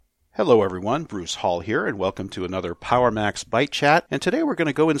Hello everyone, Bruce Hall here, and welcome to another PowerMax Byte chat. And today we're going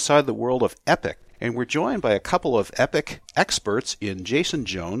to go inside the world of Epic. And we're joined by a couple of Epic experts in Jason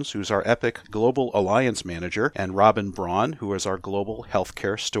Jones, who's our Epic Global Alliance Manager, and Robin Braun, who is our Global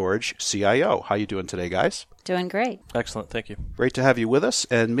Healthcare Storage CIO. How you doing today, guys? Doing great. Excellent, thank you. Great to have you with us,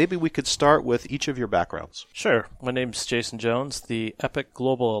 and maybe we could start with each of your backgrounds. Sure. My name's Jason Jones, the Epic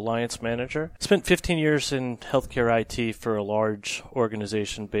Global Alliance Manager. Spent 15 years in healthcare IT for a large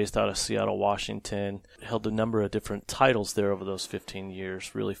organization based out of Seattle, Washington. Held a number of different titles there over those 15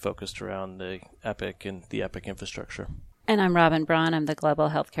 years, really focused around the Epic and the Epic infrastructure. And I'm Robin Braun. I'm the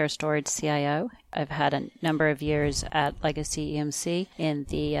Global Healthcare Storage CIO. I've had a number of years at Legacy EMC in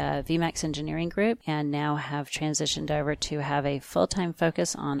the VMAX engineering group, and now have transitioned over to have a full-time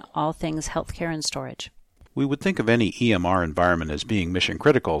focus on all things healthcare and storage. We would think of any EMR environment as being mission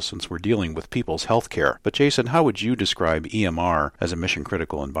critical since we're dealing with people's healthcare. But Jason, how would you describe EMR as a mission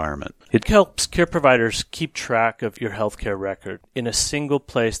critical environment? It helps care providers keep track of your healthcare record in a single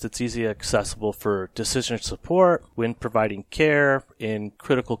place that's easily accessible for decision support when providing care in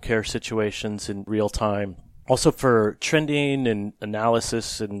critical care situations in real time. Also for trending and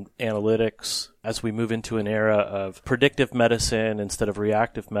analysis and analytics, as we move into an era of predictive medicine instead of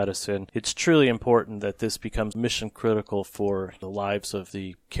reactive medicine, it's truly important that this becomes mission critical for the lives of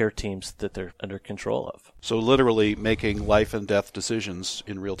the care teams that they're under control of. So literally making life and death decisions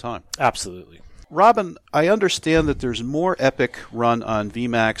in real time. Absolutely. Robin, I understand that there's more Epic run on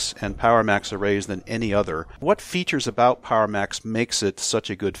VMAX and PowerMax arrays than any other. What features about PowerMax makes it such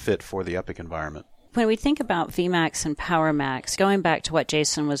a good fit for the Epic environment? When we think about VMAX and PowerMax, going back to what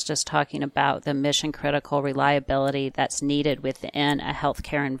Jason was just talking about, the mission-critical reliability that's needed within a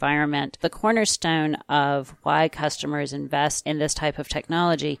healthcare environment, the cornerstone of why customers invest in this type of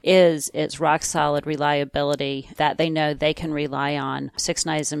technology is its rock-solid reliability that they know they can rely on 6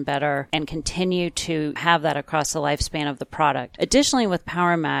 nines and better and continue to have that across the lifespan of the product. Additionally, with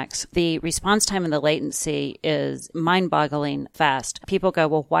PowerMax, the response time and the latency is mind-boggling fast. People go,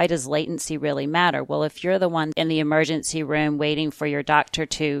 well, why does latency really matter? Well, if you're the one in the emergency room waiting for your doctor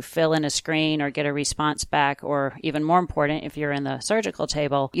to fill in a screen or get a response back, or even more important, if you're in the surgical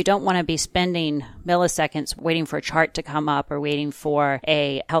table, you don't want to be spending milliseconds waiting for a chart to come up or waiting for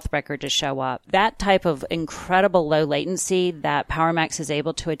a health record to show up. That type of incredible low latency that PowerMax is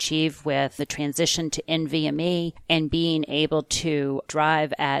able to achieve with the transition to NVMe and being able to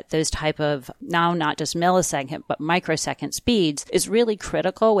drive at those type of, now not just millisecond, but microsecond speeds is really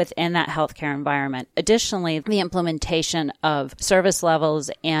critical within that healthcare environment. Additionally, the implementation of service levels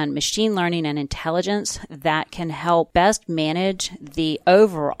and machine learning and intelligence that can help best manage the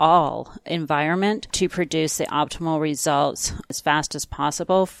overall environment to produce the optimal results as fast as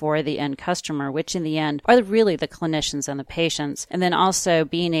possible for the end customer, which in the end are really the clinicians and the patients. And then also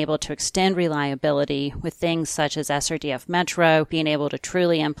being able to extend reliability with things such as SRDF Metro, being able to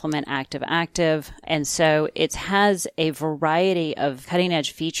truly implement active-active. And so it has a variety of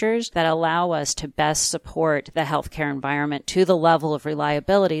cutting-edge features that allow us to best support the healthcare environment to the level of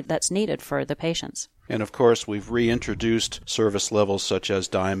reliability that's needed for the patients. And of course, we've reintroduced service levels such as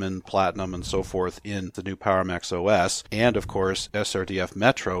Diamond, Platinum, and so forth in the new PowerMax OS. And of course, SRDF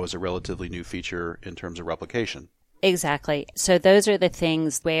Metro is a relatively new feature in terms of replication. Exactly. So those are the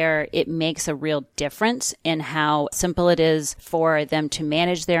things where it makes a real difference in how simple it is for them to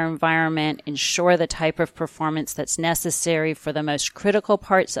manage their environment, ensure the type of performance that's necessary for the most critical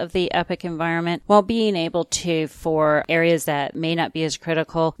parts of the Epic environment, while being able to, for areas that may not be as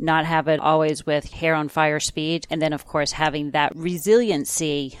critical, not have it always with hair on fire speed. And then, of course, having that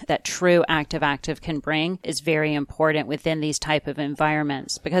resiliency that true active-active can bring is very important within these type of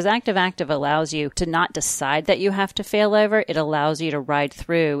environments, because active-active allows you to not decide that you have to fail over. It allows you to ride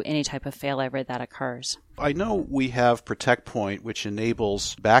through any type of failover that occurs. I know we have Protect Point, which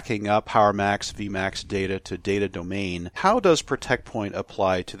enables backing up PowerMax, VMAX data to data domain. How does Protect Point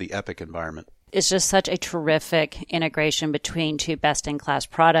apply to the Epic environment? It's just such a terrific integration between two best-in-class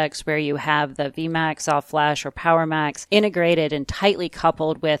products where you have the VMAX, All Flash, or PowerMax integrated and tightly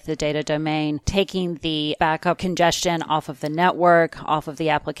coupled with the data domain, taking the backup congestion off of the network, off of the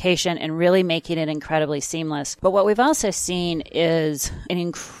application, and really making it incredibly seamless. But what we've also seen is an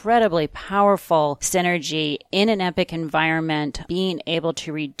incredibly powerful synergy in an Epic environment, being able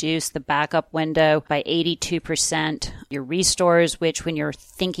to reduce the backup window by 82%. Your restores, which when you're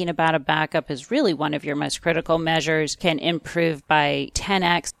thinking about a backup is is really one of your most critical measures, can improve by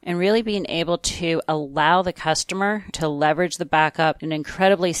 10x, and really being able to allow the customer to leverage the backup in an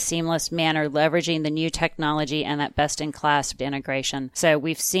incredibly seamless manner, leveraging the new technology and that best-in-class integration. So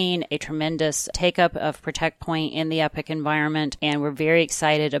we've seen a tremendous take-up of Protect Point in the Epic environment, and we're very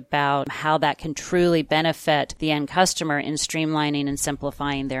excited about how that can truly benefit the end customer in streamlining and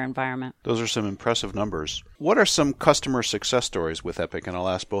simplifying their environment. Those are some impressive numbers. What are some customer success stories with Epic? And I'll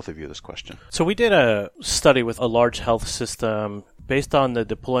ask both of you this question. So we did a study with a large health system. Based on the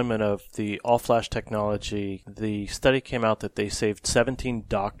deployment of the all-flash technology, the study came out that they saved 17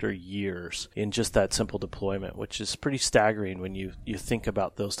 doctor years in just that simple deployment, which is pretty staggering when you think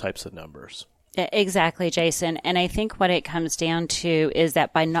about those types of numbers. Exactly, Jason. And I think what it comes down to is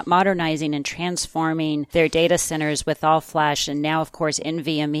that by modernizing and transforming their data centers with all flash and now, of course,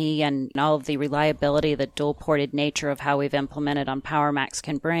 NVMe and all of the reliability, the dual-ported nature of how we've implemented on PowerMax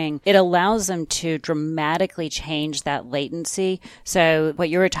can bring, it allows them to dramatically change that latency. So what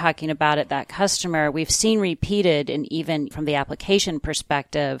you were talking about at that customer, we've seen repeated, and even from the application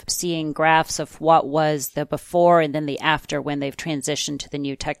perspective, seeing graphs of what was the before and then the after when they've transitioned to the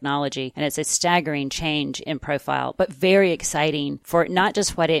new technology. And it's a staggering change in profile, but very exciting for not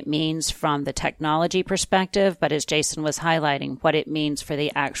just what it means from the technology perspective, but as Jason was highlighting, what it means for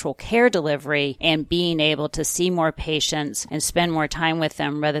the actual care delivery and being able to see more patients and spend more time with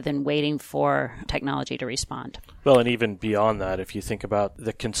them rather than waiting for technology to respond. Well, and even beyond that, if you think about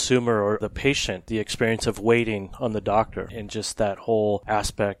the consumer or the patient, the experience of waiting on the doctor and just that whole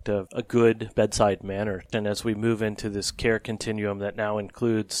aspect of a good bedside manner. And as we move into this care continuum that now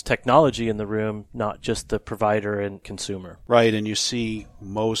includes technology in the room, not just the provider and consumer. Right, and you see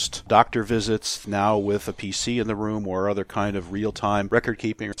most doctor visits now with a PC in the room or other kind of real-time record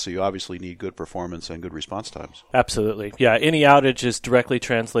keeping, so you obviously need good performance and good response times. Absolutely. Yeah, any outage is directly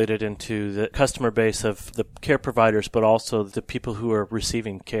translated into the customer base of the care providers, but also the people who are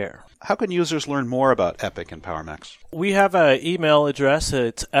receiving care. How can users learn more about Epic and PowerMax? We have an email address.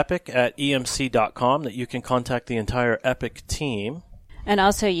 It's epic@emc.com that you can contact the entire Epic team. And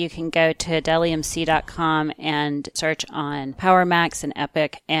also you can go to dellemc.com and search on PowerMax and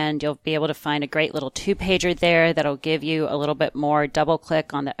Epic, and you'll be able to find a great little 2-pager there that'll give you a little bit more double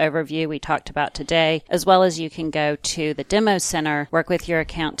click on the overview we talked about today, as well as you can go to the demo center, work with your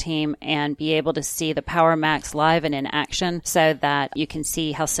account team, and be able to see the PowerMax live and in action so that you can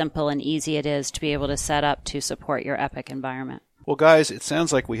see how simple and easy it is to be able to set up to support your Epic environment. Well, guys, it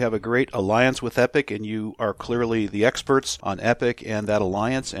sounds like we have a great alliance with Epic, and you are clearly the experts on Epic and that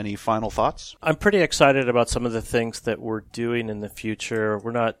alliance. Any final thoughts? I'm pretty excited about some of the things that we're doing in the future. We're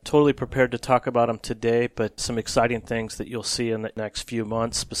not totally prepared to talk about them today, but some exciting things that you'll see in the next few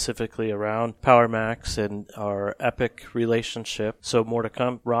months, specifically around PowerMax and our Epic relationship. So more to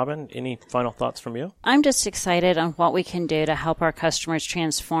come. Robin, any final thoughts from you? I'm just excited on what we can do to help our customers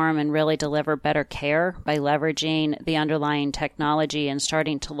transform and really deliver better care by leveraging the underlying technology and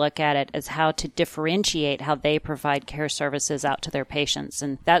starting to look at it as how to differentiate how they provide care services out to their patients.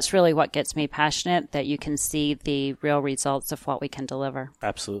 And that's really what gets me passionate, that you can see the real results of what we can deliver.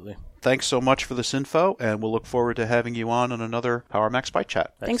 Absolutely. Thanks so much for this info, and we'll look forward to having you on another PowerMax Byte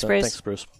Chat. Thanks, Bruce. Thanks, Bruce.